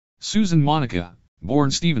Susan Monica,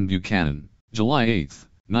 born Stephen Buchanan, July 8,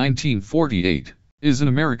 1948, is an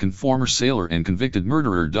American former sailor and convicted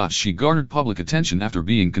murderer. She garnered public attention after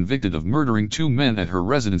being convicted of murdering two men at her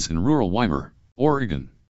residence in rural Weimar,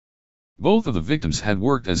 Oregon. Both of the victims had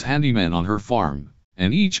worked as handymen on her farm,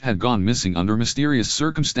 and each had gone missing under mysterious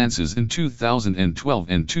circumstances in 2012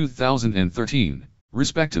 and 2013,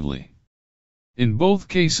 respectively. In both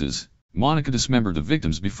cases, Monica dismembered the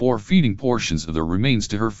victims before feeding portions of their remains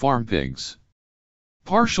to her farm pigs.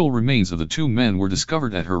 Partial remains of the two men were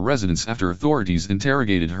discovered at her residence after authorities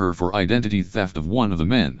interrogated her for identity theft of one of the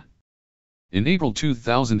men. In April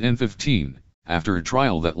 2015, after a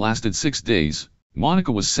trial that lasted 6 days,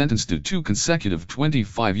 Monica was sentenced to 2 consecutive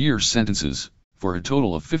 25-year sentences, for a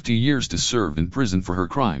total of 50 years to serve in prison for her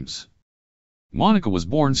crimes. Monica was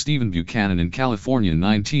born Stephen Buchanan in California in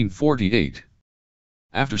 1948.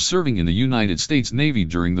 After serving in the United States Navy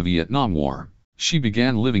during the Vietnam War, she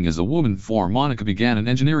began living as a woman. Monica began an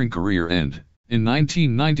engineering career and, in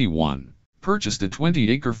 1991, purchased a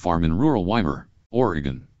 20-acre farm in rural Weimar,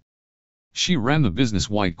 Oregon. She ran the business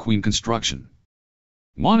White Queen Construction.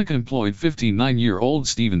 Monica employed 59-year-old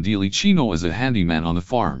Stephen DiLicino as a handyman on the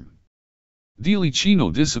farm.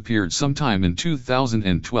 DiLicino disappeared sometime in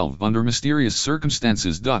 2012 under mysterious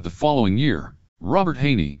circumstances. The following year, Robert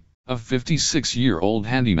Haney, a 56-year-old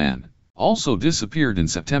handyman, also disappeared in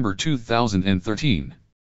September 2013.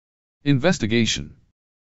 Investigation.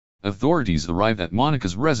 Authorities arrived at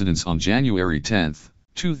Monica's residence on January 10,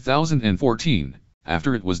 2014,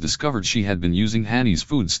 after it was discovered she had been using Haney's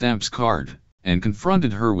food stamps card, and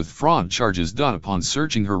confronted her with fraud charges. Upon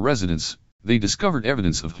searching her residence, they discovered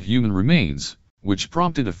evidence of human remains, which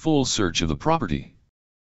prompted a full search of the property.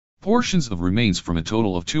 Portions of remains from a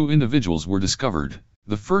total of 2 individuals were discovered.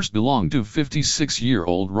 The first belonged to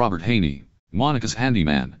 56-year-old Robert Haney, Monica's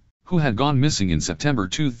handyman, who had gone missing in September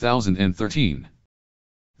 2013.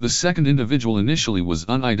 The second individual initially was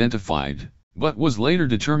unidentified, but was later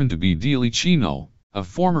determined to be DiLicino, a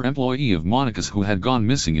former employee of Monica's who had gone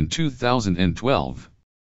missing in 2012.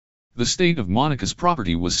 The state of Monica's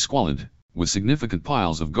property was squalid, with significant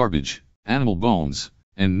piles of garbage, animal bones,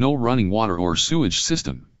 and no running water or sewage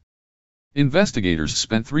system. Investigators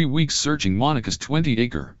spent 3 weeks searching Monica's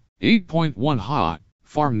 20-acre, 8.1-ha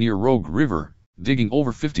farm near Rogue River, digging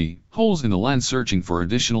over 50 holes in the land searching for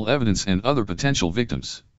additional evidence and other potential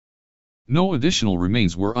victims. No additional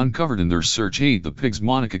remains were uncovered in their search. The pigs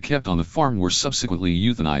Monica kept on the farm were subsequently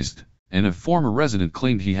euthanized, and a former resident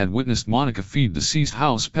claimed he had witnessed Monica feed deceased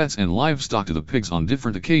house pets and livestock to the pigs on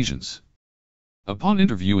different occasions. Upon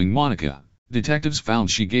interviewing Monica, detectives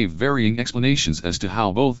found she gave varying explanations as to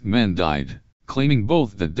how both men died, claiming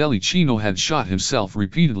both that DiLicino had shot himself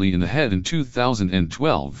repeatedly in the head in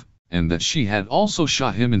 2012, and that she had also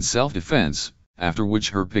shot him in self-defense, after which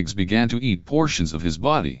her pigs began to eat portions of his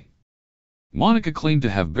body. Monica claimed to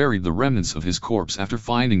have buried the remnants of his corpse after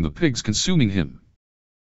finding the pigs consuming him.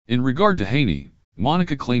 In regard to Haney,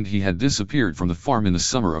 Monica claimed he had disappeared from the farm in the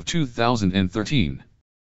summer of 2013.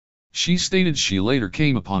 She stated she later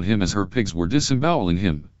came upon him as her pigs were disemboweling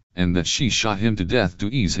him, and that she shot him to death to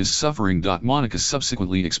ease his suffering. Monica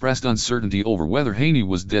subsequently expressed uncertainty over whether Haney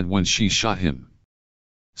was dead when she shot him.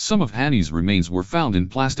 Some of Haney's remains were found in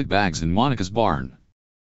plastic bags in Monica's barn.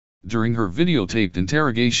 During her videotaped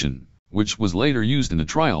interrogation, which was later used in the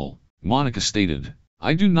trial, Monica stated,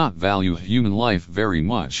 "I do not value human life very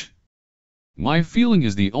much. My feeling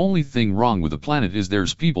is the only thing wrong with the planet is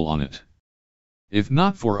there's people on it. If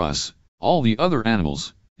not for us, all the other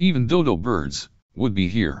animals, even dodo birds, would be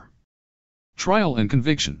here." Trial and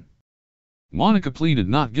conviction. Monica pleaded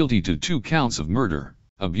not guilty to 2 counts of murder,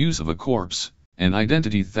 abuse of a corpse, and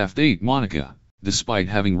identity theft. Monica, despite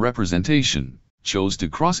having representation, chose to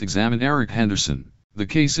cross-examine Eric Henderson, the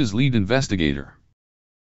case's lead investigator.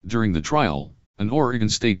 During the trial, an Oregon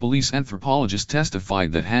State Police anthropologist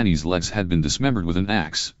testified that Haney's legs had been dismembered with an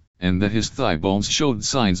axe, and that his thigh bones showed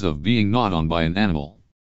signs of being gnawed on by an animal.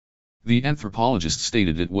 The anthropologist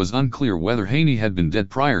stated it was unclear whether Haney had been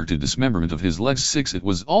dead prior to dismemberment of his legs. 6. It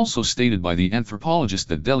was also stated by the anthropologist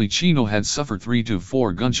that DiLicino had suffered 3 to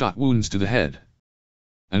 4 gunshot wounds to the head.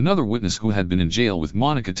 Another witness who had been in jail with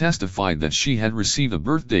Monica testified that she had received a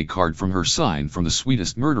birthday card from her sign from the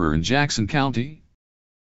sweetest murderer in Jackson County.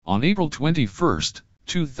 On April 21,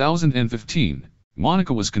 2015,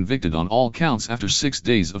 Monica was convicted on all counts after 6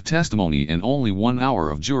 days of testimony and only 1 hour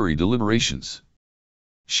of jury deliberations.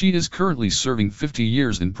 She is currently serving 50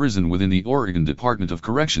 years in prison within the Oregon Department of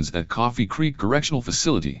Corrections at Coffee Creek Correctional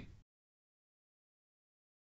Facility.